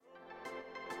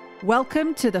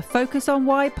Welcome to the Focus on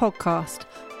Why podcast.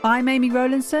 I'm Amy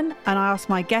Rowlandson and I ask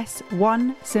my guests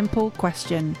one simple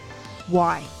question.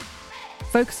 Why?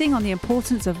 Focusing on the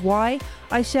importance of why,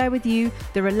 I share with you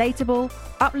the relatable,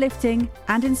 uplifting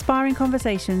and inspiring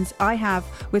conversations I have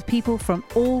with people from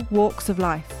all walks of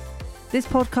life. This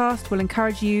podcast will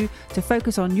encourage you to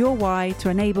focus on your why to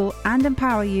enable and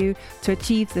empower you to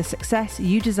achieve the success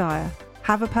you desire.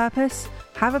 Have a purpose,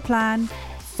 have a plan,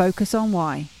 focus on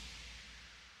why.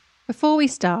 Before we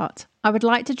start, I would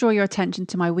like to draw your attention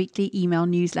to my weekly email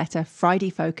newsletter, Friday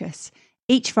Focus.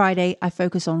 Each Friday, I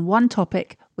focus on one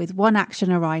topic with one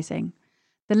action arising.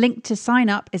 The link to sign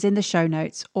up is in the show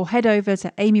notes, or head over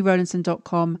to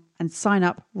amyrowlandson.com and sign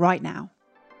up right now.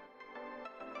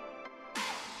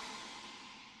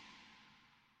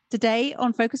 Today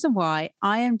on Focus on Why,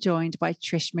 I am joined by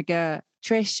Trish McGurr.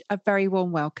 Trish, a very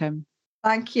warm welcome.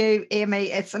 Thank you,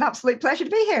 Amy. It's an absolute pleasure to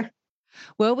be here.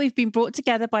 Well, we've been brought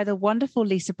together by the wonderful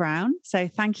Lisa Brown. So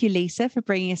thank you, Lisa, for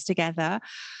bringing us together.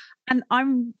 And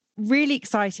I'm really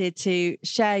excited to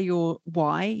share your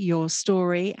why, your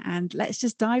story, and let's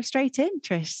just dive straight in,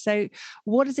 Trish. So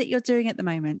what is it you're doing at the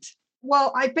moment?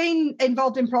 Well, I've been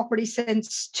involved in property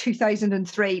since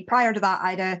 2003. Prior to that,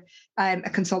 I had a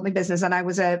consulting business and I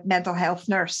was a mental health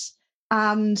nurse.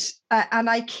 And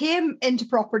I came into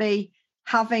property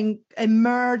having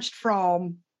emerged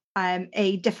from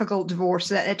a difficult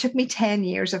divorce. It took me 10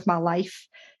 years of my life,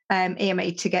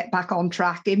 Amy, to get back on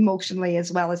track emotionally as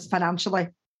well as financially.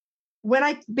 When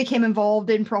I became involved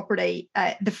in property,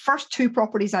 the first two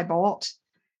properties I bought,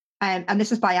 and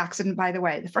this is by accident, by the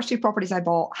way, the first two properties I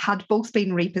bought had both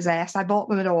been repossessed. I bought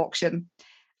them at auction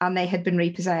and they had been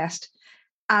repossessed.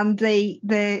 And the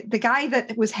guy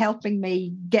that was helping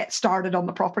me get started on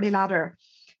the property ladder,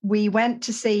 we went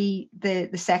to see the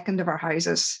second of our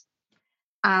houses.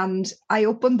 And I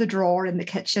opened the drawer in the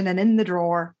kitchen, and in the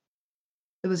drawer,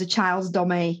 there was a child's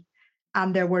dummy,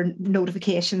 and there were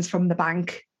notifications from the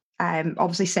bank,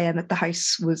 obviously saying that the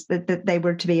house was, that they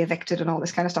were to be evicted and all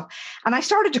this kind of stuff. And I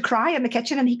started to cry in the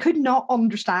kitchen, and he could not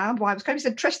understand why I was crying. He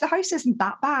said, "Trish, the house isn't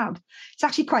that bad. It's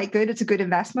actually quite good. It's a good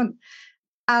investment."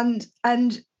 And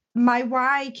my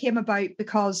why came about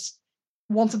because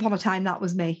once upon a time, that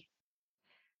was me.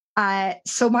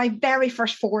 So my very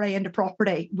first foray into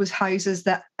property was houses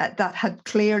that had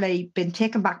clearly been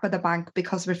taken back by the bank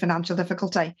because of a financial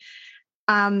difficulty.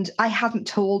 And I hadn't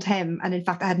told him, and in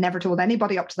fact, I had never told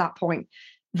anybody up to that point,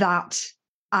 that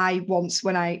I once,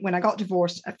 when I got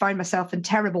divorced, I found myself in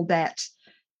terrible debt.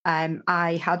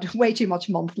 I had way too much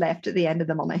month left at the end of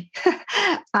the money.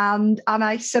 and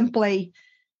I simply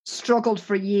struggled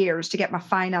for years to get my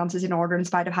finances in order in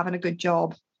spite of having a good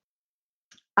job.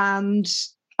 And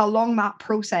along that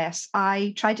process,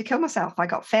 I tried to kill myself. I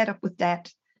got fed up with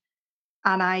debt.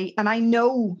 And I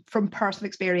know from personal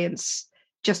experience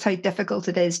just how difficult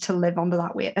it is to live under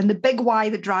that weight. And the big why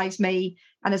that drives me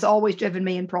and has always driven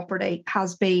me in property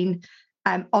has been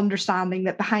understanding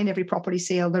that behind every property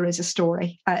sale, there is a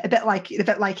story. A bit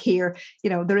like here,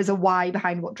 there is a why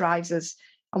behind what drives us.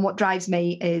 And what drives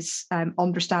me is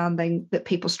understanding that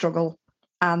people struggle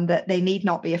and that they need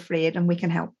not be afraid, and we can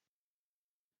help.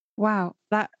 Wow,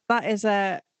 that is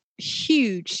a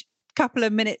huge couple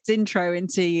of minutes intro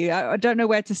into you. I don't know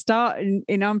where to start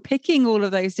in unpicking all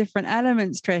of those different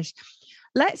elements, Trish.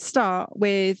 Let's start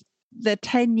with the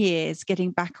 10 years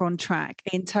getting back on track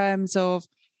in terms of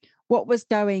what was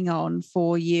going on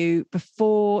for you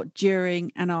before,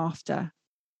 during, and after.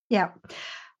 Yeah.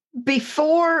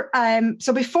 Before I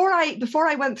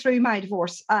went through my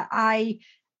divorce, I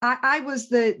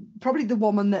was probably the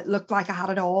woman that looked like I had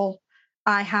it all.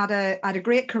 I had a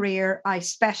great career. I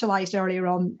specialised early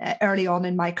on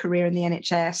in my career in the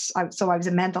NHS. So I was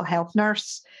a mental health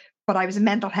nurse, but I was a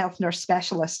mental health nurse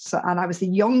specialist, and I was the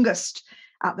youngest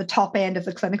at the top end of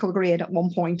the clinical grade at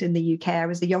one point in the UK. I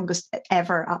was the youngest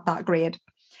ever at that grade,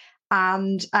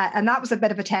 and that was a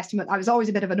bit of a testament. I was always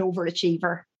a bit of an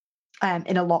overachiever,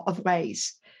 in a lot of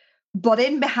ways, but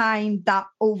in behind that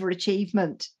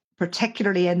overachievement,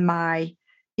 particularly in my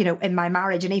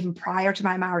marriage and even prior to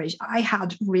my marriage, I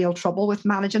had real trouble with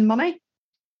managing money.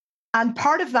 And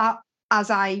part of that, as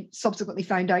I subsequently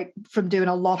found out from doing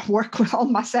a lot of work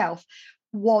on myself,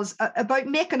 was about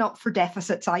making up for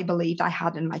deficits I believed I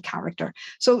had in my character.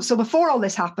 So before all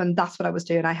this happened, that's what I was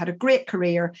doing. I had a great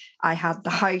career. I had the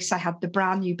house, I had the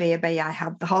brand new baby, I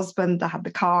had the husband, I had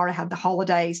the car, I had the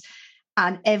holidays,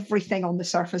 and everything on the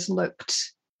surface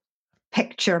looked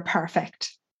picture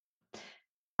perfect.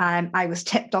 I was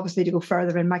tipped, obviously, to go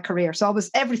further in my career. So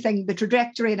the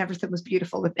trajectory and everything was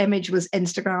beautiful. The image was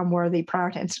Instagram worthy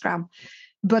prior to Instagram.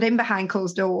 But in behind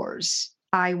closed doors,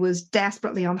 I was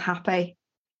desperately unhappy.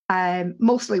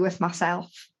 mostly with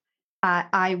myself.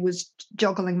 I was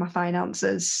juggling my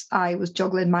finances. I was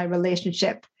juggling my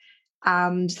relationship,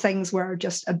 and things were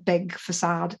just a big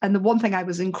facade. And the one thing I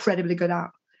was incredibly good at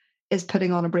is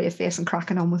putting on a brave face and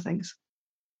cracking on with things.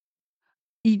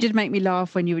 You did make me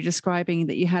laugh when you were describing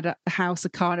that you had a house, a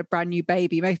car, and a brand new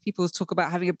baby. Most people talk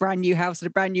about having a brand new house and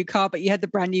a brand new car, but you had the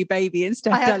brand new baby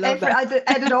instead. I love that.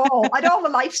 I did all. I did all the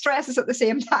life stresses at the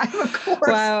same time, of course.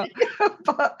 Wow.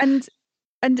 But, and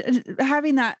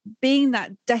having that, being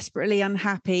that desperately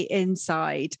unhappy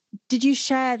inside, did you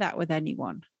share that with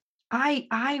anyone?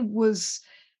 I was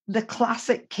the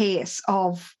classic case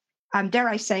of, dare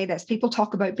I say this, people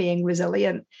talk about being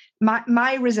resilient.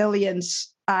 My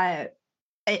resilience,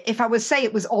 if I would say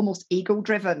it was almost ego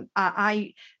driven,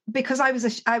 because I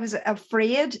was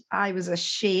afraid, I was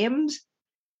ashamed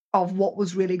of what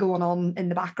was really going on in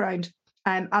the background.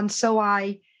 And so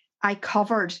I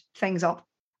covered things up.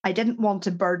 I didn't want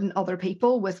to burden other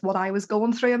people with what I was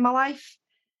going through in my life.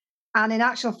 And in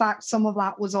actual fact, some of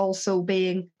that was also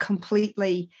being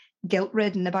completely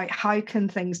guilt-ridden about how can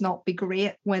things not be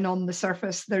great when on the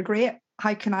surface they're great?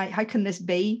 How can this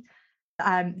be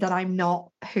that I'm not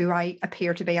who I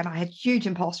appear to be? And I had huge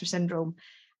imposter syndrome,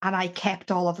 and I kept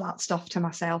all of that stuff to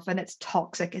myself. And it's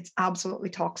toxic. It's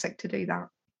absolutely toxic to do that.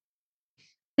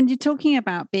 And you're talking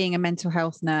about being a mental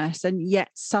health nurse and yet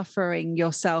suffering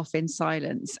yourself in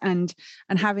silence and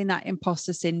having that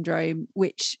imposter syndrome,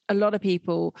 which a lot of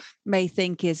people may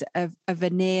think is a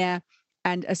veneer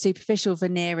and a superficial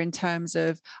veneer in terms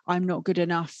of I'm not good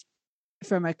enough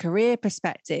from a career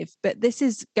perspective. But this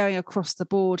is going across the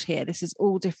board here. This is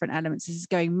all different elements. This is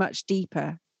going much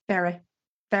deeper. Very,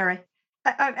 very.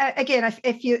 Again,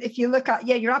 if you look at,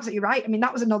 yeah, you're absolutely right. I mean,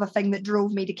 that was another thing that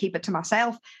drove me to keep it to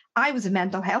myself. I was a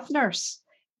mental health nurse.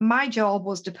 My job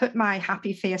was to put my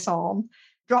happy face on,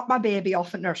 drop my baby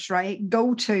off at nursery,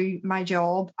 go to my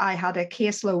job. I had a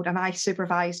caseload and I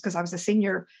supervised, because I was a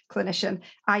senior clinician,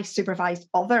 I supervised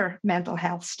other mental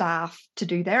health staff to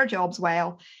do their jobs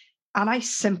well. And I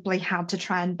simply had to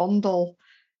try and bundle,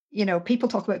 people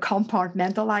talk about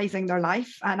compartmentalizing their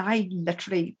life. And I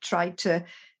literally tried to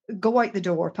go out the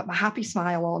door, put my happy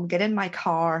smile on, get in my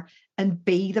car and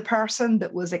be the person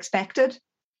that was expected.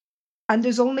 And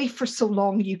there's only for so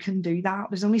long you can do that.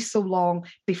 There's only so long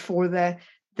before the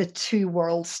two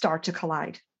worlds start to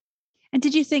collide. And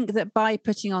did you think that by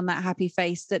putting on that happy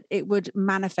face that it would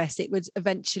manifest, it would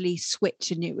eventually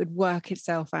switch and it would work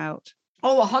itself out?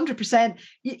 Oh, 100%.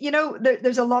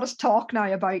 There's a lot of talk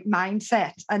now about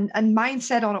mindset, and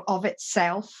mindset of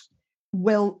itself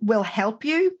will help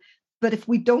you. But if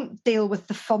we don't deal with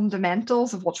the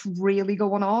fundamentals of what's really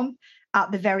going on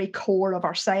at the very core of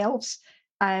ourselves,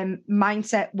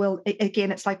 mindset will,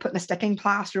 again, it's like putting a sticking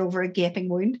plaster over a gaping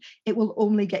wound. It will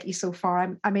only get you so far.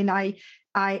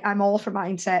 I'm all for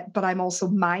mindset, but I'm also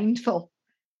mindful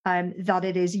that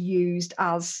it is used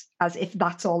as if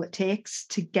that's all it takes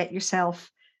to get yourself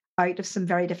out of some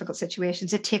very difficult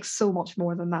situations. It takes so much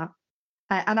more than that.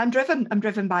 And I'm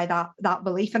driven by that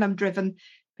belief, and I'm driven,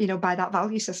 by that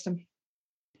value system.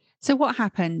 So what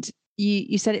happened?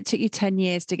 You said it took you 10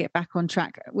 years to get back on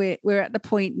track. We're at the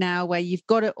point now where you've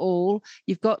got it all.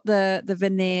 You've got the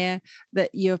veneer that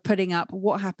you're putting up.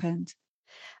 What happened?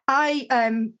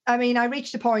 I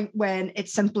reached a point when it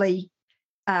simply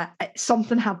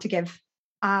something had to give,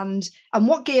 and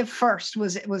what gave first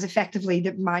was effectively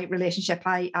my relationship.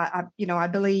 I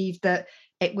believed that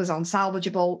it was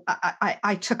unsalvageable.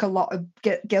 I took a lot of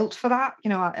guilt for that,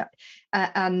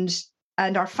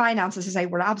 and our finances, as I say,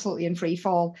 were absolutely in free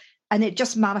fall. And it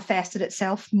just manifested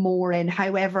itself more in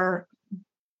however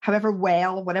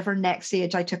well, whatever next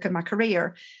stage I took in my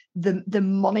career, the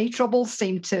money troubles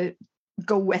seemed to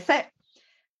go with it.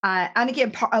 And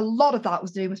again, a lot of that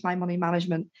was doing with my money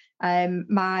management.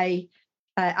 I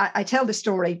tell the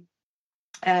story,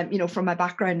 from my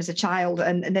background as a child,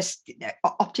 and this,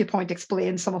 up to a point,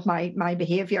 explains some of my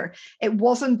behavior. It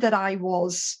wasn't that I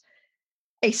was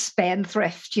a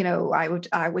spendthrift.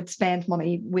 I would spend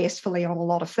money wastefully on a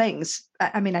lot of things.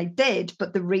 I did,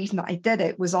 but the reason that I did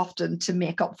it was often to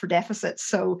make up for deficits.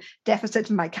 So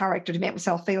deficits in my character to make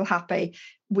myself feel happy.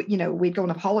 We'd go on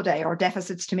a holiday, or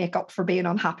deficits to make up for being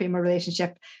unhappy in my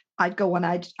relationship. I'd go and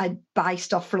I'd buy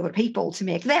stuff for other people to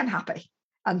make them happy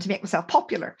and to make myself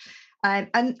popular.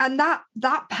 And that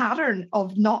pattern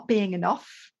of not being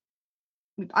enough.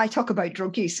 I talk about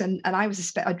drug use, and I was a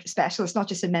specialist, not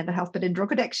just in mental health, but in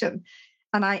drug addiction.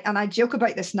 And I joke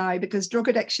about this now, because drug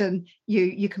addiction,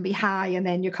 you can be high and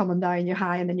then you're coming down, you're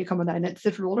high and then you're coming down. It's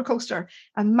this roller coaster.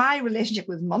 And my relationship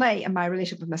with money and my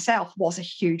relationship with myself was a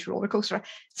huge roller coaster.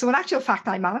 So in actual fact,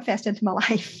 I manifest into my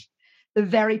life the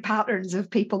very patterns of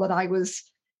people that I was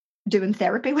doing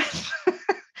therapy with.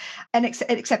 And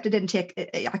except I didn't take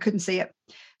it, I couldn't see it.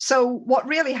 So what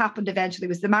really happened eventually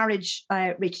was the marriage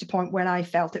reached a point where I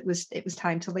felt it was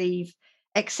time to leave,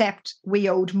 except we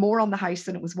owed more on the house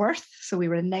than it was worth. So we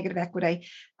were in negative equity,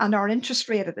 and our interest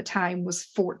rate at the time was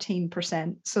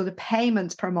 14%. So the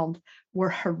payments per month were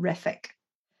horrific.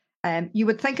 You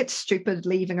would think it's stupid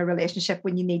leaving a relationship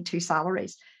when you need 2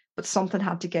 salaries, but something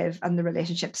had to give, and the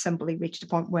relationship simply reached a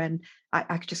point when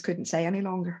I just couldn't say any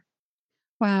longer.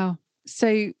 Wow.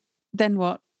 So then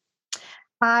what?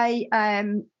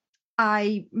 I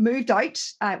moved out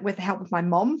with the help of my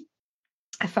mum.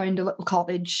 I found a little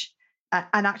cottage,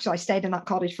 and actually I stayed in that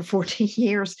cottage for 14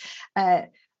 years.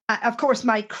 Of course,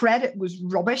 my credit was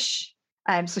rubbish.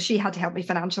 So she had to help me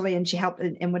financially, and she helped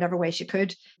in whatever way she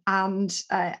could. And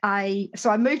I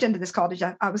moved into this cottage.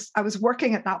 I was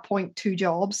working at that point 2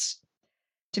 jobs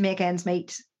to make ends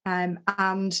meet. And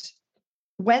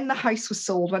when the house was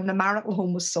sold, when the marital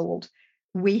home was sold,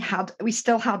 we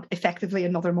still had effectively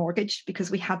another mortgage because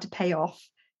we had to pay off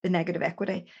the negative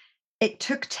equity. It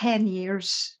took 10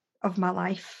 years of my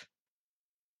life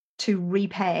to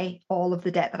repay all of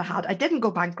the debt that I had. I didn't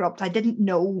go bankrupt. I didn't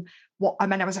know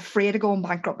I was afraid of going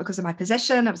bankrupt because of my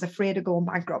position. I was afraid of going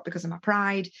bankrupt because of my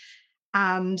pride.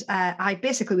 And I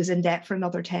basically was in debt for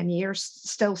another 10 years,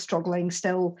 still struggling,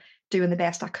 still doing the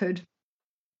best I could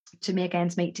to make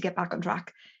ends meet, to get back on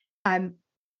track.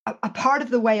 A part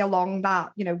of the way along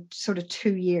that, sort of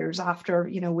 2 years after,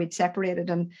 we'd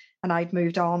separated and I'd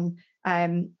moved on,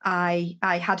 I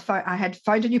had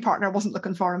found a new partner. I wasn't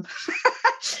looking for him,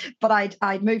 but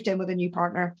I'd moved in with a new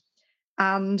partner,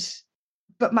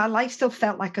 but my life still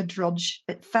felt like a drudge.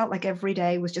 It felt like every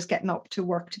day was just getting up to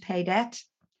work to pay debt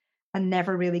and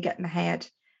never really getting ahead.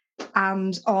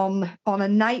 And on a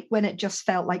night when it just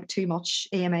felt like too much,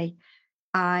 Amy,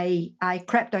 I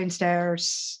crept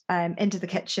downstairs into the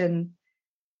kitchen.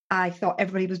 I thought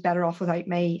everybody was better off without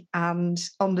me. And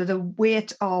under the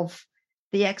weight of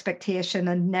the expectation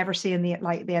and never seeing the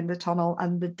light at the end of the tunnel,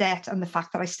 and the debt, and the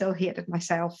fact that I still hated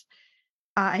myself,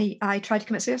 I tried to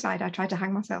commit suicide. I tried to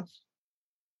hang myself.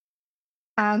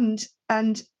 And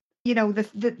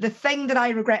the thing that I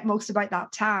regret most about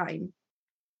that time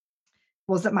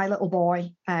was that my little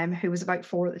boy, who was about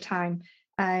 4 at the time,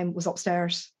 was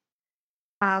upstairs.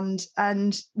 And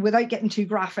without getting too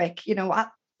graphic,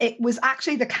 it was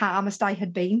actually the calmest I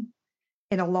had been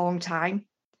in a long time.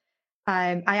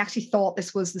 I actually thought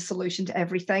this was the solution to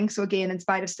everything. So again, in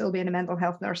spite of still being a mental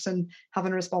health nurse and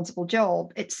having a responsible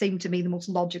job, it seemed to me the most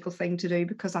logical thing to do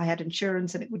because I had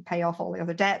insurance and it would pay off all the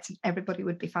other debts and everybody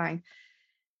would be fine.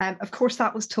 Of course,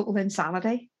 that was total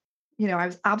insanity. I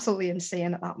was absolutely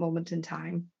insane at that moment in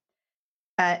time.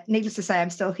 Needless to say, I'm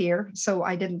still here, so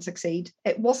I didn't succeed.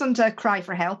 It wasn't a cry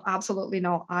for help, absolutely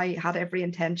not. I had every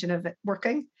intention of it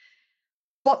working.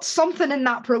 But something in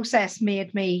that process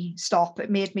made me stop. It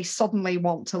made me suddenly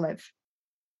want to live.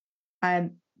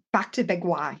 Back to big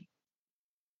why.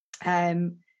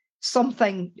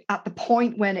 Something at the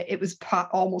point when it was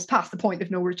almost past the point of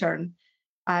no return,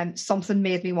 something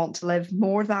made me want to live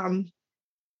more than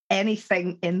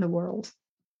anything in the world.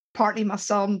 Partly my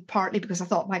son, partly because I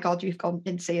thought, my God, you've gone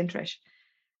insane, Trish.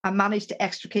 I managed to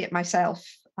extricate myself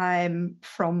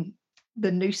from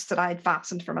the noose that I had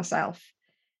fastened for myself.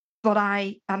 But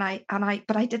I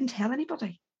didn't tell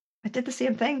anybody. I did the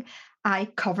same thing. I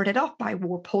covered it up. I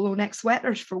wore polo neck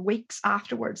sweaters for weeks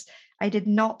afterwards. I did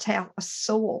not tell a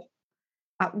soul.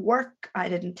 At work, I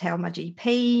didn't tell my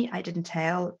GP. I didn't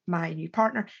tell my new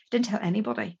partner. I didn't tell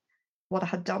anybody what I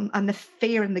had done. And the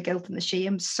fear and the guilt and the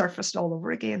shame surfaced all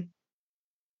over again.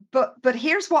 But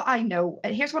here's what I know.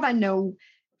 Here's what I know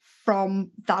from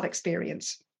that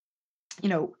experience.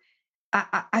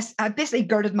 I basically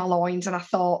girded my loins and I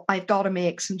thought, I've got to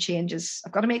make some changes.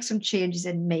 I've got to make some changes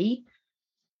in me.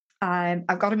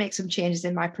 I've got to make some changes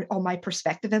in my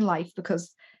perspective in life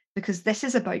because this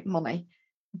is about money,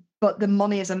 but the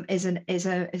money is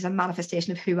a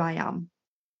manifestation of who I am.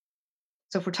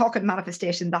 So if we're talking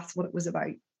manifestation, that's what it was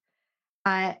about.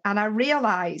 And I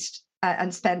realized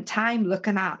and spent time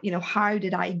looking at, how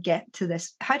did I get to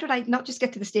this? How did I not just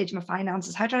get to the stage of my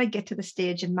finances? How did I get to the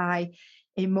stage in my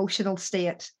emotional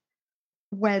state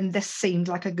when this seemed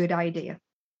like a good idea?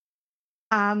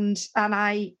 And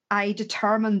I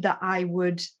determined that I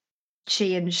would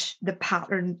change the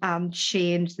pattern and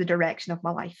change the direction of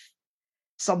my life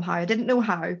somehow. I didn't know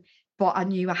how, but I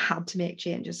knew I had to make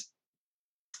changes.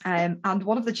 And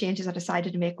one of the changes I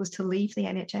decided to make was to leave the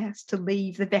NHS, to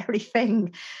leave the very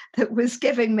thing that was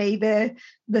giving me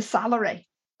the salary.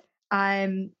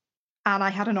 and I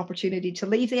had an opportunity to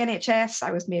leave the NHS.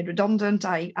 I was made redundant.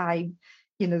 They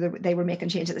were making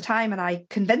change at the time, and I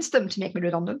convinced them to make me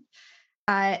redundant.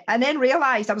 And then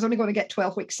realised I was only going to get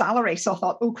 12 weeks salary. So I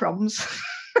thought, oh crumbs,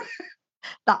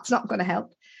 that's not going to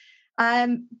help.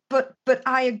 But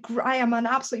I agree, I am an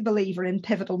absolute believer in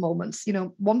pivotal moments.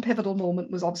 One pivotal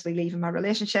moment was obviously leaving my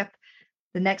relationship.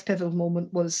 The next pivotal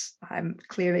moment was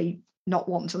clearly not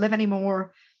wanting to live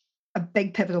anymore. A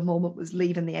big pivotal moment was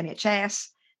leaving the NHS.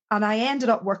 And I ended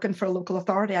up working for a local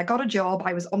authority. I got a job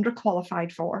I was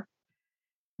underqualified for.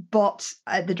 But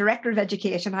the director of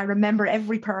education, I remember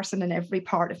every person and every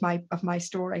part of my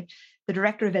story. The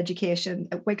director of education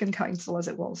at Wigan Council, as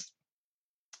it was,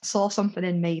 saw something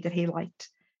in me that he liked.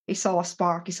 He saw a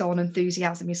spark, he saw an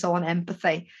enthusiasm, he saw an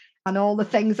empathy, and all the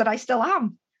things that I still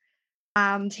am.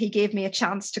 And he gave me a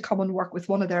chance to come and work with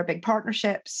one of their big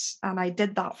partnerships. And I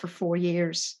did that for 4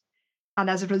 years. And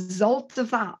as a result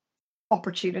of that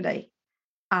opportunity,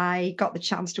 I got the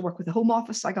chance to work with the Home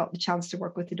Office. I got the chance to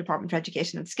work with the Department for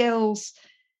Education and Skills.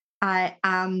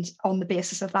 And on the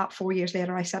basis of that, 4 years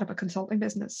later, I set up a consulting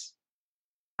business.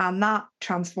 And that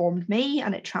transformed me,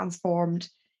 and it transformed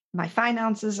my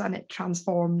finances, and it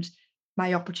transformed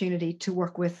my opportunity to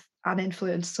work with and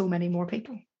influence so many more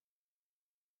people.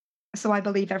 So I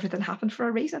believe everything happened for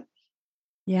a reason.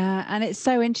 Yeah. And it's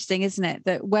so interesting, isn't it,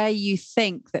 that where you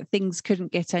think that things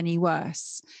couldn't get any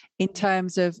worse in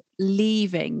terms of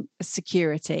leaving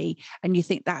security, and you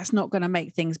think that's not going to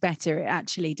make things better, it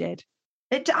actually did.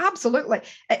 It absolutely.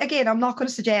 Again, I'm not going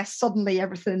to suggest suddenly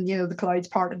everything, the clouds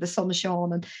parted, the sun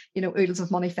shone, and, oodles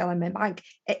of money fell in my bank.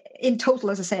 In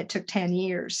total, as I said, it took 10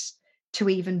 years to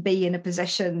even be in a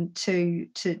position to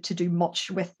do much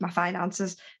with my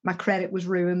finances. My credit was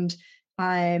ruined.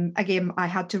 Again, I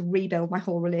had to rebuild my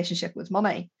whole relationship with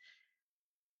money.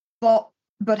 But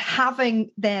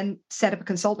having then set up a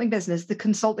consulting business, the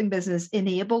consulting business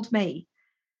enabled me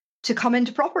to come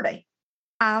into property.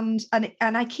 And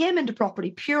I came into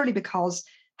property purely because,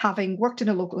 having worked in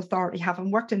a local authority, having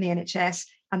worked in the NHS,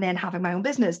 and then having my own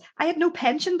business, I had no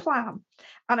pension plan.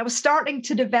 And I was starting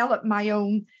to develop my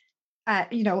own,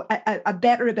 a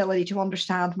better ability to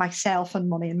understand myself and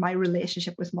money and my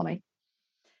relationship with money.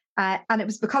 And it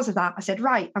was because of that I said,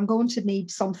 right, I'm going to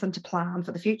need something to plan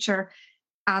for the future.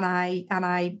 And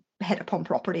I hit upon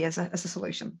property as a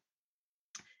solution.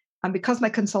 And because my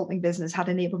consulting business had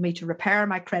enabled me to repair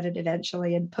my credit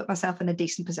eventually and put myself in a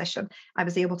decent position, I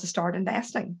was able to start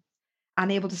investing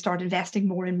and able to start investing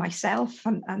more in myself.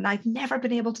 And I'd never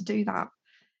been able to do that.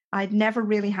 I'd never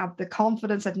really had the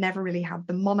confidence. I'd never really had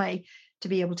the money to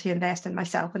be able to invest in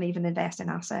myself and even invest in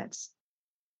assets.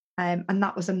 And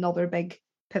that was another big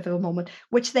pivotal moment,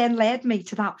 which then led me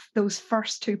to those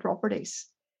first 2 properties.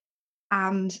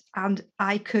 And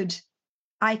I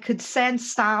could sense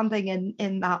standing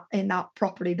in that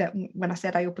property, that when I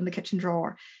said I opened the kitchen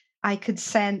drawer, I could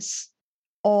sense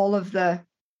all of the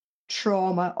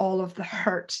trauma, all of the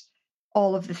hurt,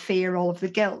 all of the fear, all of the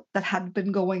guilt that had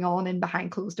been going on in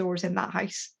behind closed doors in that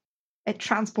house. It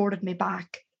transported me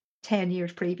back 10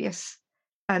 years previous.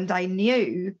 And I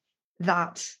knew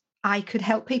that I could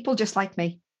help people just like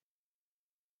me.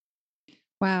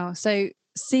 Wow. So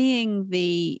seeing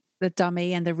the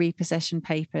dummy and the repossession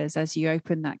papers as you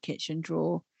opened that kitchen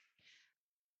drawer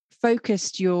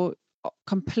focused your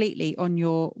completely on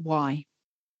your why,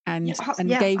 and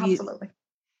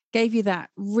gave you that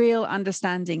real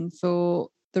understanding for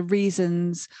the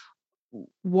reasons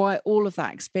why all of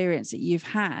that experience that you've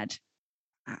had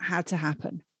to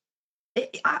happen.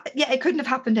 It couldn't have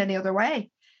happened any other way.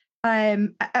 I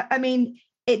mean,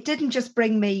 it didn't just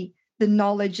bring me the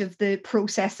knowledge of the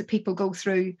process that people go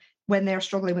through when they're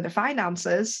struggling with their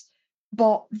finances,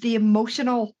 but the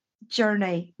emotional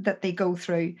journey that they go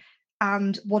through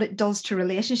and what it does to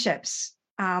relationships.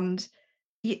 And,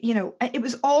 it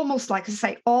was almost like, as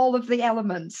I say, all of the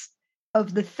elements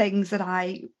of the things that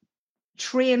I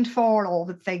trained for, all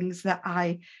the things that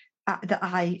I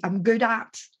am good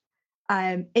at.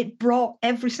 It brought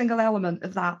every single element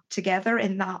of that together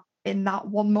in that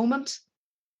one moment.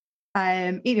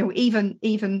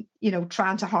 Even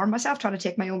trying to harm myself, trying to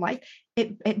take my own life,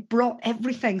 it brought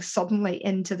everything suddenly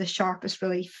into the sharpest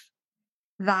relief,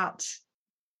 that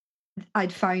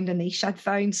I'd found a niche. I'd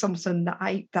found something that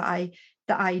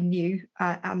I knew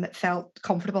and that felt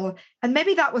comfortable. And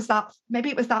maybe it was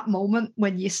that moment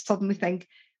when you suddenly think,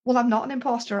 well, I'm not an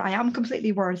imposter. I am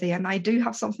completely worthy, and I do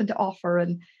have something to offer,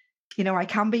 and I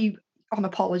can be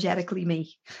unapologetically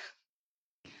me.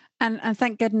 And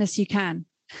thank goodness you can.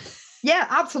 Yeah,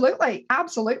 absolutely.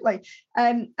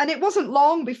 And it wasn't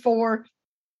long before,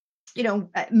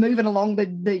 moving along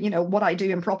the what I do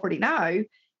in property now,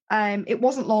 it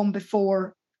wasn't long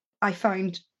before I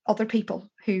found other people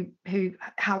who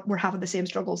were having the same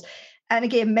struggles. And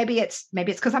again, maybe it's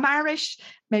because I'm Irish,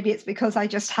 maybe it's because I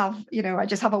just have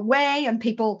a way, and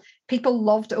people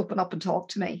love to open up and talk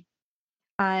to me.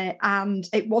 And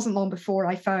it wasn't long before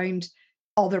I found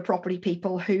other property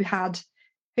people who had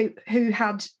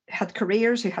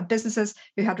careers, who had businesses,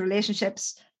 who had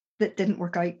relationships that didn't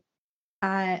work out,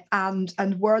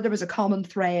 and where there was a common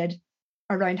thread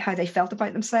around how they felt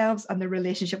about themselves and their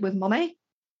relationship with money.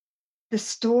 The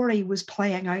story was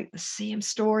playing out, the same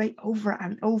story over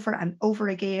and over and over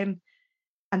again,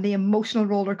 and the emotional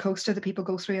roller coaster that people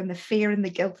go through, and the fear and the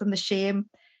guilt and the shame.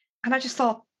 And I just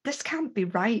thought, this can't be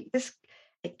right.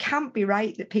 It can't be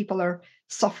right that people are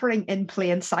suffering in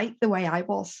plain sight the way I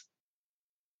was.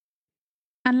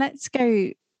 And let's go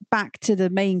back to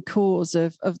the main cause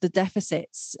of the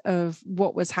deficits of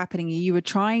what was happening. You were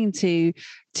trying to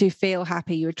feel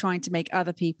happy. You were trying to make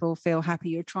other people feel happy.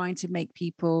 You were trying to make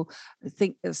people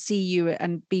see you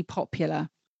and be popular.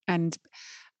 And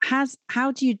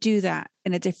how do you do that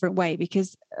in a different way?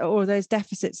 Because or those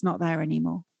deficits not there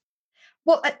anymore?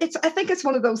 Well, I think it's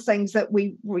one of those things that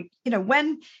we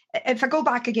if I go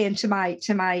back again to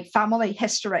my family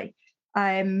history,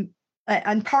 and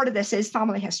part of this is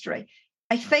family history.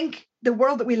 I think the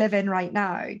world that we live in right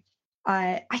now,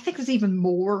 I think there's even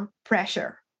more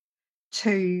pressure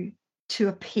to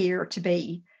appear to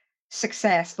be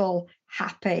successful,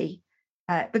 happy,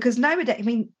 because nowadays, I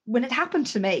mean, when it happened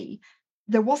to me,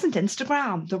 there wasn't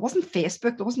Instagram, there wasn't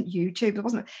Facebook, there wasn't YouTube, there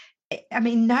wasn't. I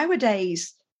mean,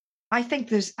 nowadays, I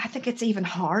think it's even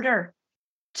harder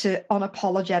to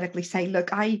unapologetically say,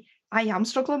 look, I am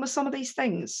struggling with some of these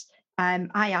things. I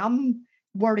am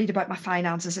worried about my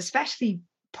finances, especially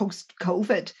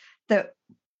post-COVID, that,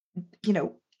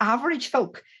 average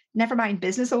folk, never mind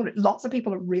business owners, lots of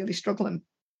people are really struggling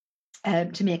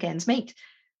to make ends meet.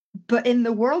 But in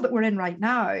the world that we're in right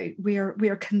now,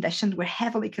 we're conditioned, we're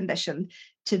heavily conditioned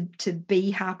to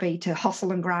be happy, to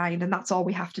hustle and grind, and that's all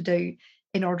we have to do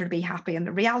in order to be happy. And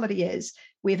the reality is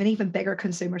we have an even bigger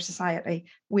consumer society.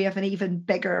 We have an even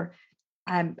bigger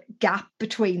gap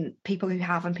between people who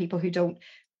have and people who don't.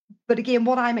 But again,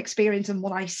 what I'm experiencing,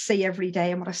 what I see every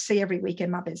day and what I see every week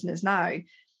in my business now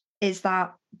is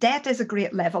that debt is a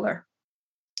great leveler.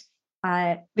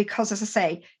 Because, as I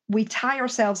say, we tie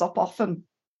ourselves up often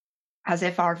as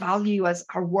if our value, as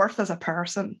our worth as a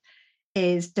person,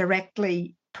 is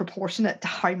directly proportionate to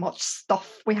how much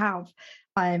stuff we have,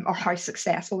 or how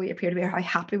successful we appear to be, or how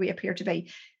happy we appear to be.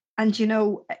 And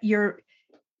your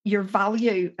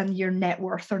value and your net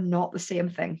worth are not the same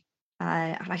thing.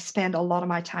 And I spend a lot of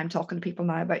my time talking to people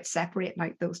now about separating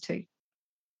out those two.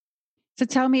 So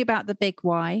tell me about the big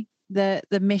why, the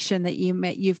mission that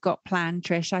you've got planned,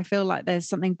 Trish. I feel like there's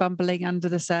something bumbling under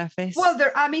the surface. Well,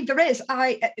 there is.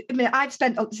 I've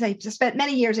spent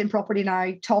many years in property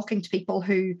now, talking to people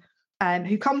who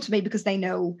come to me because they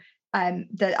know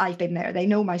that I've been there. They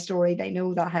know my story. They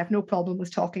know that I have no problem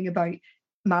with talking about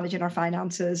managing our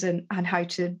finances and how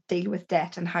to deal with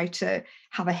debt and how to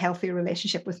have a healthier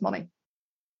relationship with money.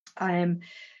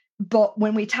 But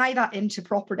when we tie that into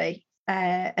property,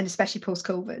 and especially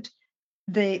post-COVID,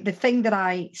 the thing that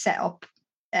I set up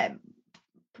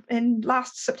in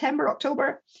last September,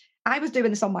 October, I was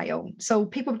doing this on my own. So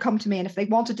people would come to me, and if they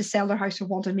wanted to sell their house or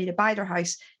wanted me to buy their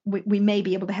house, we may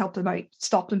be able to help them out,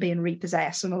 stop them being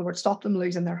repossessed. In other words, stop them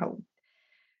losing their home.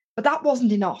 But that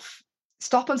wasn't enough.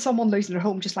 Stopping someone losing their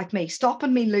home, just like me,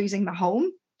 stopping me losing my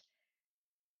home,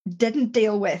 didn't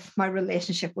deal with my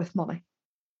relationship with money.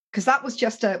 Because that was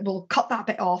just we'll cut that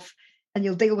bit off and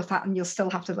you'll deal with that and you'll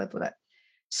still have to live with it.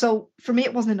 So for me,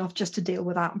 it wasn't enough just to deal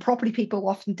with that. And property people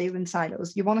often deal in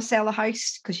silos. You want to sell a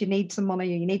house because you need some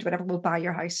money or you need whatever, we'll buy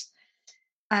your house.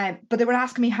 But they were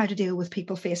asking me how to deal with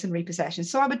people facing repossession.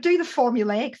 So I would do the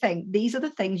formulaic thing. These are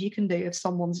the things you can do if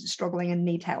someone's struggling and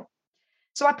need help.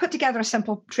 So I put together a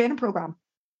simple training program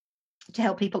to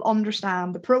help people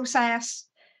understand the process,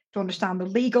 to understand the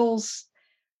legals.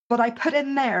 But I put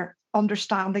in there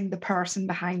understanding the person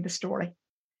behind the story,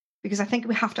 because I think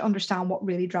we have to understand what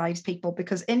really drives people,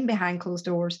 because in behind closed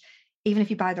doors, even if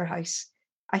you buy their house,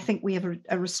 I think we have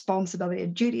a responsibility, a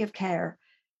duty of care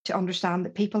to understand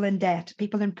that people in debt,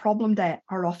 people in problem debt,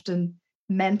 are often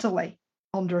mentally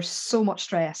under so much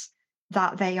stress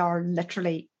that they are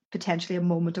literally potentially a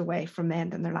moment away from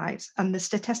ending their lives. And the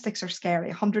statistics are scary.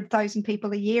 100,000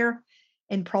 people a year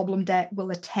in problem debt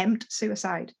will attempt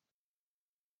suicide.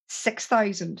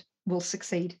 6,000 will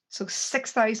succeed. So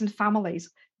 6,000 families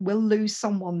will lose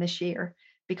someone this year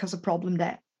because of problem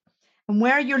debt. And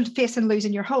where you're facing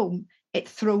losing your home, it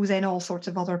throws in all sorts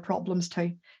of other problems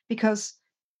too. Because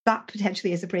That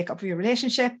potentially is a breakup of your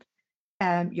relationship,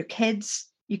 your kids.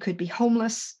 You could be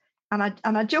homeless. And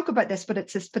I joke about this, but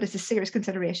it's a serious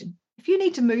consideration. If you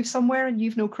need to move somewhere and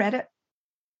you've no credit,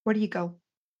 where do you go?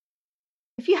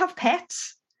 If you have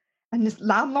pets and the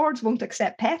landlords won't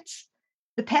accept pets,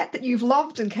 the pet that you've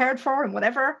loved and cared for and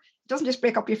whatever doesn't just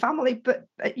break up your family, but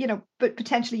but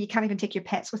potentially you can't even take your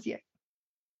pets with you.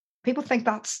 People think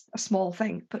that's a small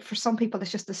thing, but for some people,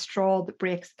 it's just the straw that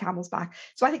breaks the camel's back.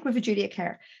 So I think we have a duty of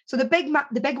care. So the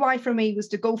big why for me was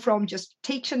to go from just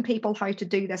teaching people how to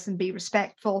do this and be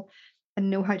respectful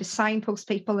and know how to signpost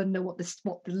people and know what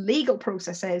the legal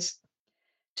process is,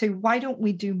 to why don't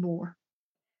we do more?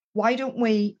 Why don't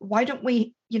we,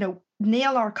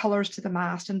 nail our colours to the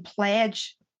mast and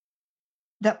pledge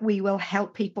that we will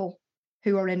help people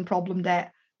who are in problem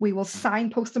debt. We will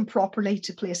signpost them properly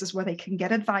to places where they can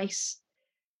get advice.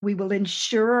 We will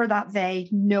ensure that they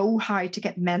know how to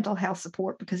get mental health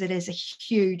support, because it is a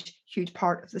huge, huge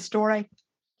part of the story.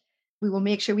 We will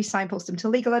make sure we signpost them to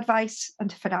legal advice and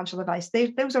to financial advice.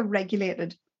 Those are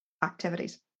regulated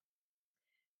activities.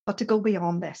 But to go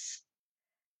beyond this,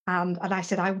 and I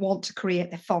said, I want to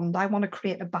create a fund. I want to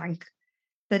create a bank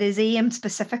that is aimed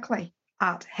specifically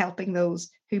at helping those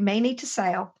who may need to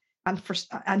sell,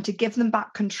 and to give them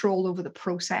back control over the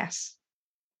process.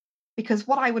 Because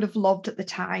what I would have loved at the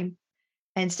time,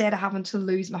 instead of having to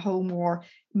lose my home or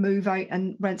move out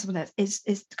and rent someone else, is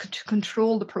to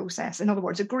control the process. In other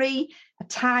words, agree a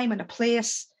time and a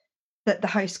place that the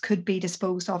house could be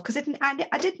disposed of. Because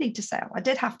I did need to sell. I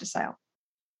did have to sell.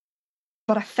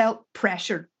 But I felt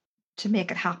pressured to make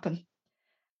it happen.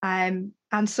 And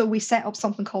so we set up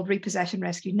something called Repossession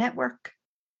Rescue Network.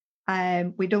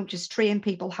 We don't just train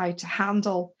people how to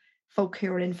handle folk who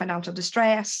are in financial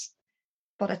distress,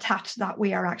 but attached to that,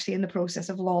 we are actually in the process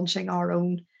of launching our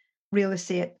own real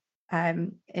estate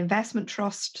investment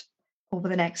trust over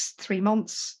the next 3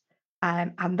 months.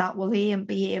 And that will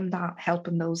be aimed at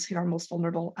helping those who are most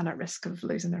vulnerable and at risk of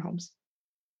losing their homes.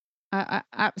 I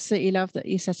absolutely love that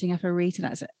you're setting up a REIT, and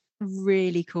that's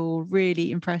really cool,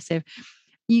 really impressive.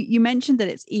 You mentioned that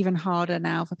it's even harder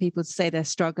now for people to say they're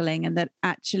struggling, and that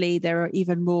actually there are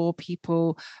even more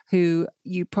people who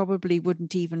you probably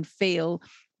wouldn't even feel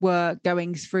were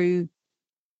going through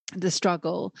the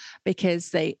struggle, because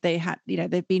they had,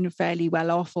 they've been fairly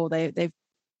well off, or they've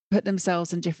put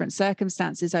themselves in different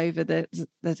circumstances over the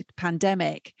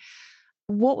pandemic.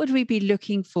 What would we be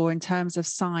looking for in terms of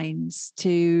signs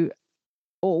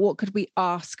or what could we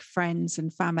ask friends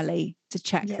and family to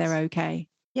check they're okay?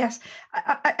 Yes.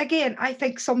 I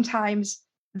think sometimes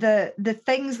the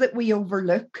things that we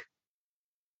overlook,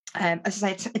 as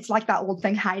I say, it's like that old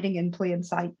thing, hiding in plain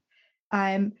sight.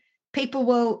 People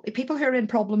who are in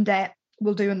problem debt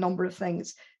will do a number of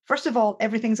things. First of all,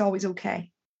 everything's always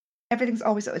okay. Everything's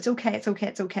always, it's okay, it's okay,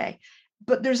 it's okay.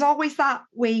 But there's always that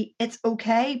way, it's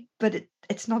okay, but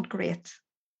it's not great.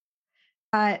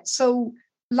 So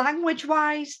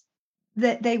language-wise,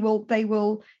 that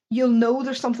you'll know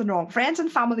there's something wrong. Friends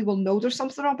and family will know there's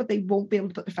something wrong, but they won't be able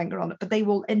to put their finger on it. But they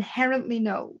will inherently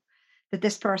know that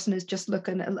this person is just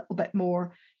looking a little bit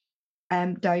more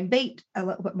downbeat, a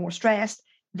little bit more stressed.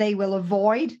 They will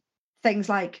avoid things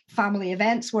like family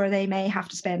events where they may have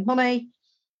to spend money.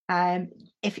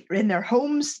 If you're in their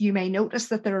homes, you may notice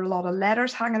that there are a lot of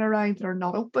letters hanging around that are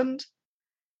not opened.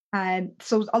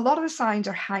 So a lot of the signs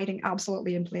are hiding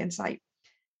absolutely in plain sight.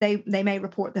 They may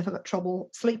report they've got trouble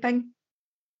sleeping.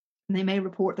 And they may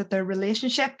report that their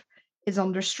relationship is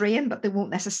under strain, but they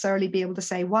won't necessarily be able to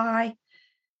say why.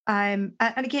 And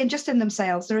again, just in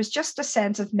themselves, there is just a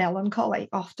sense of melancholy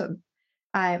often,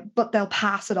 but they'll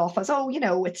pass it off as,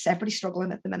 it's everybody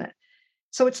struggling at the minute.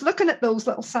 So it's looking at those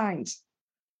little signs.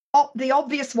 The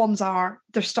obvious ones are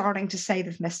they're starting to say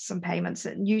they've missed some payments,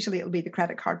 and usually it'll be the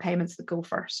credit card payments that go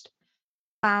first.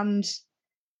 And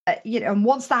and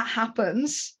once that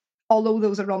happens, although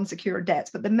those are unsecured debts,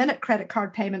 but the minute credit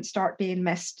card payments start being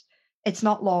missed, it's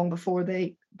not long before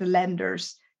the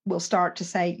lenders will start to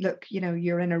say, look,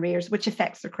 you're in arrears, which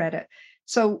affects their credit.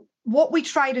 So what we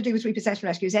try to do as Repossession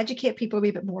Rescue is educate people a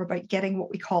wee bit more about getting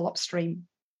what we call upstream.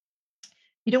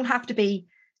 You don't have to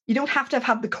have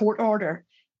had the court order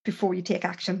before you take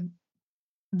action.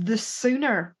 The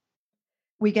sooner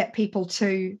we get people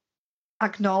to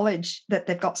acknowledge that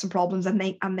they've got some problems and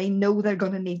they know they're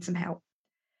going to need some help,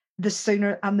 the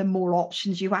sooner and the more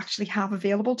options you actually have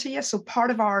available to you. So part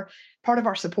of our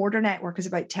supporter network is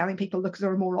about telling people, look,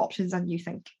 there are more options than you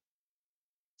think.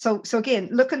 So again,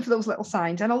 looking for those little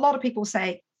signs. And a lot of people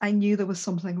say, I knew there was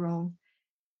something wrong.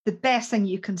 The best thing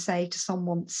you can say to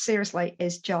someone seriously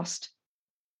is just,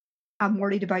 I'm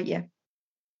worried about you.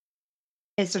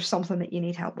 Is there something that you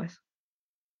need help with?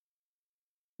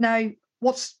 Now,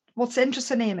 what's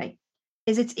interesting, Amy,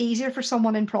 is it's easier for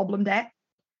someone in problem debt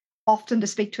often to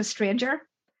speak to a stranger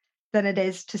than it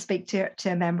is to speak to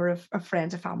a member of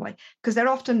friends or family, because they're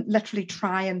often literally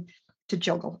trying to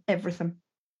juggle everything.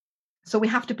 So we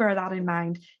have to bear that in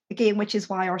mind, again, which is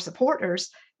why our supporters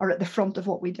are at the front of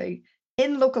what we do.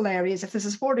 In local areas, if there's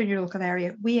a supporter in your local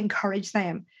area, we encourage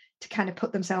them to kind of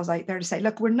put themselves out there to say,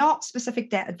 look, we're not specific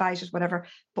debt advisors, whatever,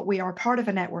 but we are part of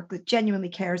a network that genuinely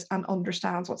cares and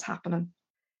understands what's happening.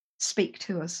 Speak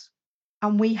to us.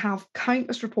 And we have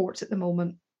countless reports at the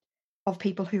moment of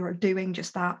people who are doing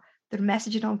just that. They're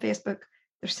messaging on Facebook,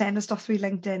 they're sending stuff through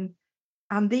LinkedIn.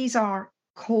 And these are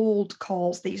cold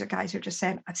calls. These are guys who are just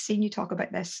saying, I've seen you talk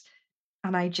about this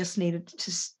and I just needed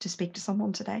to speak to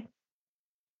someone today.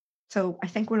 So I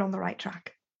think we're on the right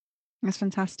track. That's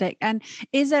fantastic. And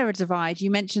is there a divide?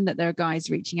 You mentioned that there are guys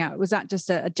reaching out. Was that just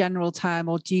a general term,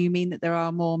 or do you mean that there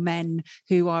are more men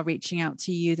who are reaching out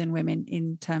to you than women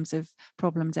in terms of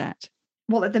problem debt?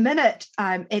 Well, at the minute,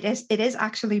 it is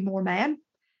actually more men.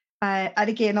 And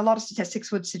again, a lot of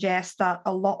statistics would suggest that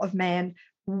a lot of men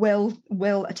will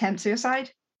attempt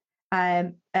suicide.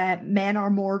 Men are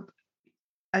more,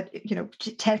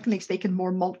 technically speaking,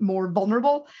 more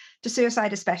vulnerable to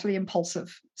suicide, especially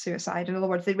impulsive suicide. In other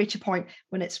words, they reach a point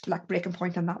when it's like breaking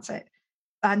point and that's it.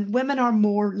 And women are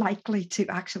more likely to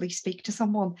actually speak to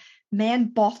someone. Men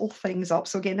bottle things up.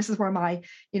 So again, this is where my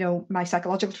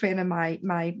psychological training, my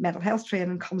mental health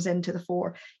training comes into the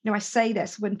fore. I say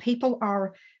this, when people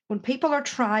are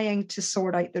trying to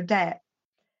sort out their debt,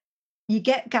 you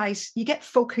get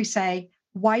folk who say,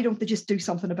 why don't they just do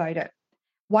something about it?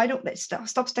 Why don't they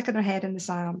stop sticking their head in the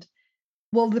sand?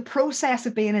 Well, the process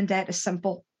of being in debt is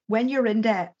simple. When you're in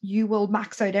debt, you will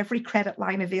max out every credit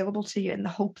line available to you in the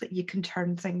hope that you can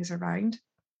turn things around.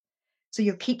 So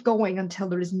you'll keep going until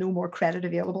there is no more credit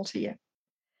available to you.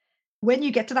 When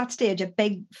you get to that stage, a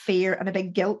big fear and a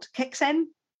big guilt kicks in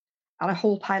and a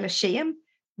whole pile of shame,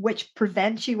 which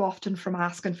prevents you often from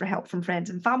asking for help from friends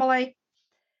and family.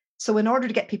 So in order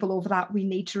to get people over that, we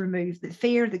need to remove the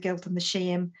fear, the guilt, and the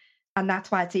shame. And that's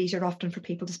why it's easier often for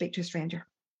people to speak to a stranger.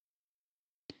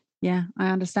 Yeah, I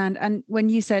understand. And when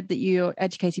you said that you're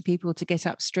educating people to get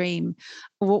upstream,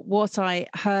 what I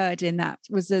heard in that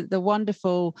was the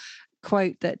wonderful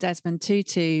quote that Desmond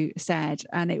Tutu said.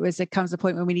 And it comes a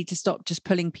point when we need to stop just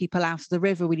pulling people out of the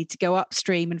river. We need to go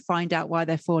upstream and find out why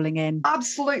they're falling in.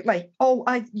 Absolutely. Oh,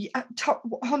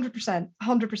 100%,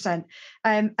 100%.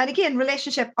 And again,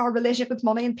 our relationship with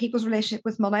money and people's relationship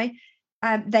with money,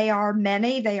 they are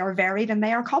many, they are varied, and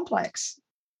they are complex.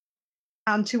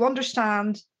 And to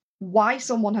understand why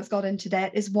someone has got into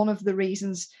debt is one of the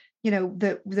reasons,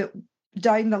 that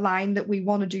down the line that we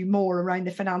want to do more around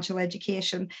the financial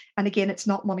education. And again, it's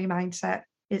not money mindset,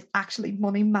 it's actually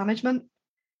money management,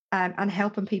 and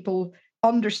helping people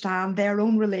understand their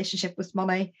own relationship with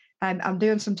money. I'm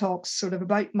doing some talks sort of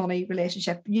about money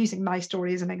relationship using my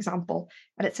story as an example.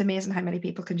 And it's amazing how many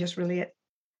people can just relate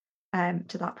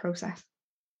to that process.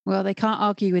 Well, they can't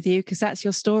argue with you because that's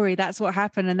your story. That's what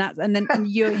happened. And then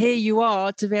here you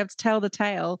are to be able to tell the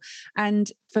tale.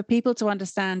 And for people to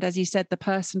understand, as you said, the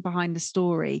person behind the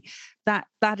story, that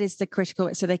is the critical,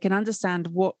 so they can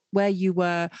understand where you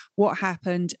were, what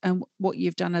happened, and what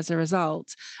you've done as a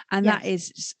result. And yes, that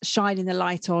is shining the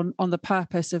light on the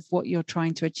purpose of what you're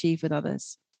trying to achieve with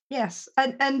others. Yes.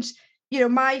 And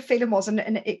my feeling was,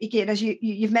 and again, as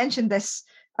you've mentioned this,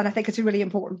 and I think it's a really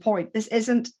important point, this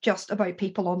isn't just about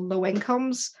people on low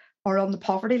incomes or on the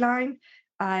poverty line.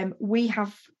 We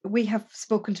have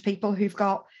spoken to people who've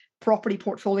got property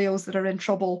portfolios that are in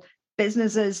trouble,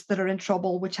 businesses that are in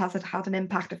trouble, which has had an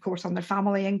impact, of course, on their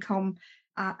family income.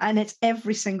 And it's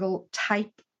every single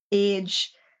type,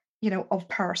 age, of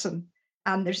person.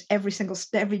 And there's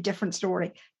every different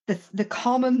story. The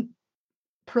common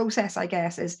process, I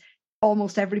guess, is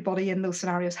almost everybody in those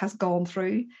scenarios has gone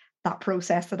through that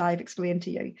process that I've explained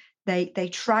to you. They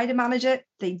try to manage it.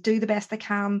 They do the best they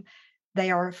can.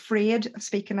 They are afraid of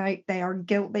speaking out. They are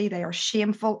guilty. They are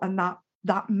shameful. And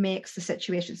that makes the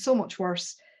situation so much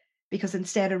worse, because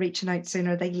instead of reaching out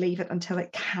sooner, they leave it until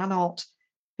it cannot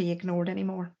be ignored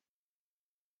anymore.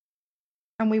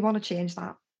 And we want to change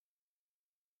that.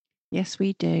 Yes,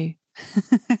 we do.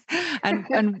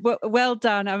 and well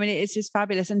done. I mean, it's just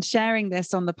fabulous. And sharing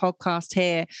this on the podcast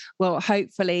here, well,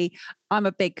 hopefully, I'm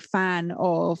a big fan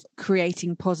of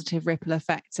creating positive ripple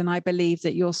effects. And I believe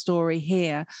that your story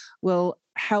here will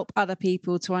help other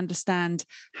people to understand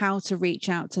how to reach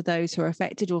out to those who are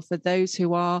affected, or for those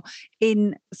who are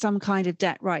in some kind of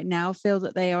debt right now, feel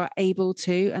that they are able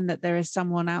to, and that there is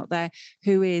someone out there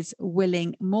who is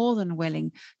willing, more than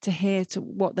willing, to hear to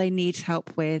what they need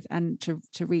help with, and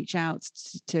to reach out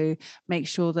to make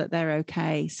sure that they're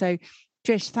okay. So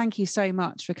Trish, thank you so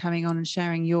much for coming on and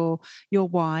sharing your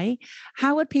why.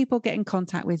 How would people get in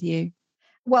contact with you?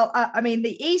 Well, I mean,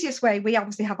 the easiest way, we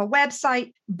obviously have a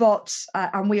website, but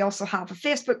and we also have a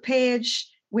Facebook page.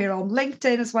 We're on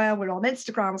LinkedIn as well. We're on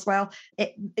Instagram as well.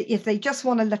 If they just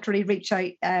want to literally reach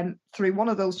out through one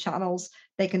of those channels,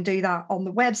 they can do that on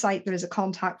the website. There is a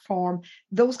contact form.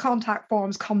 Those contact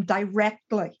forms come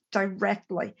directly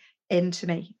into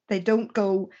me. They don't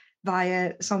go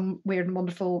via some weird and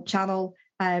wonderful channel.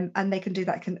 And they can do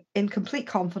that in complete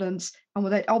confidence and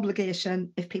without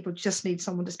obligation. If people just need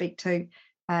someone to speak to,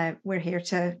 we're here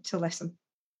to listen.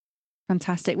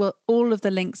 Fantastic. Well, all of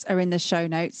the links are in the show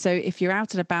notes. So if you're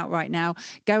out and about right now,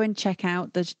 go and check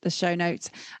out the show notes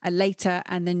later,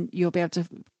 and then you'll be able to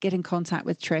get in contact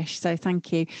with Trish. So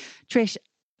thank you, Trish.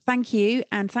 Thank you.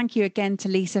 And thank you again to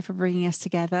Lisa for bringing us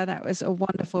together. That was a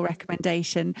wonderful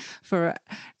recommendation for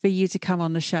you to come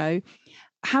on the show.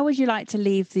 How would you like to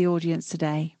leave the audience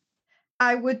today?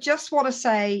 I would just want to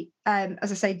say,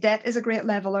 as I say, debt is a great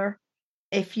leveler.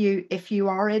 If you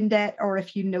are in debt, or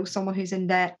if you know someone who's in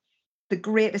debt, the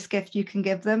greatest gift you can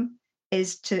give them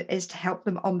is to help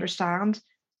them understand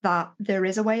that there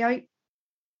is a way out,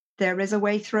 there is a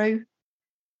way through,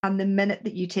 and the minute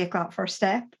that you take that first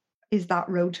step is that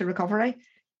road to recovery.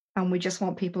 And we just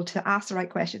want people to ask the right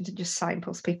questions and just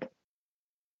signpost people.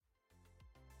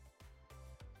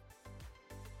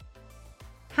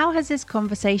 How has this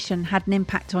conversation had an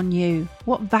impact on you?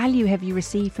 What value have you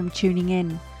received from tuning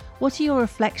in? What are your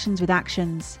reflections with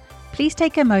actions? Please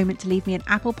take a moment to leave me an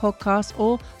Apple Podcast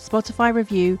or Spotify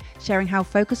review sharing how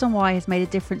Focus on Why has made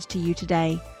a difference to you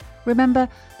today. Remember,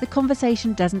 the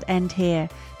conversation doesn't end here.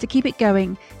 To keep it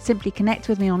going, simply connect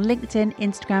with me on LinkedIn,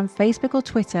 Instagram, Facebook or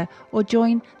Twitter, or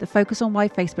join the Focus on Why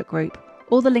Facebook group.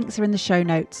 All the links are in the show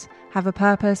notes. Have a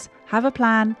purpose, have a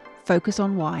plan, focus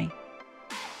on why.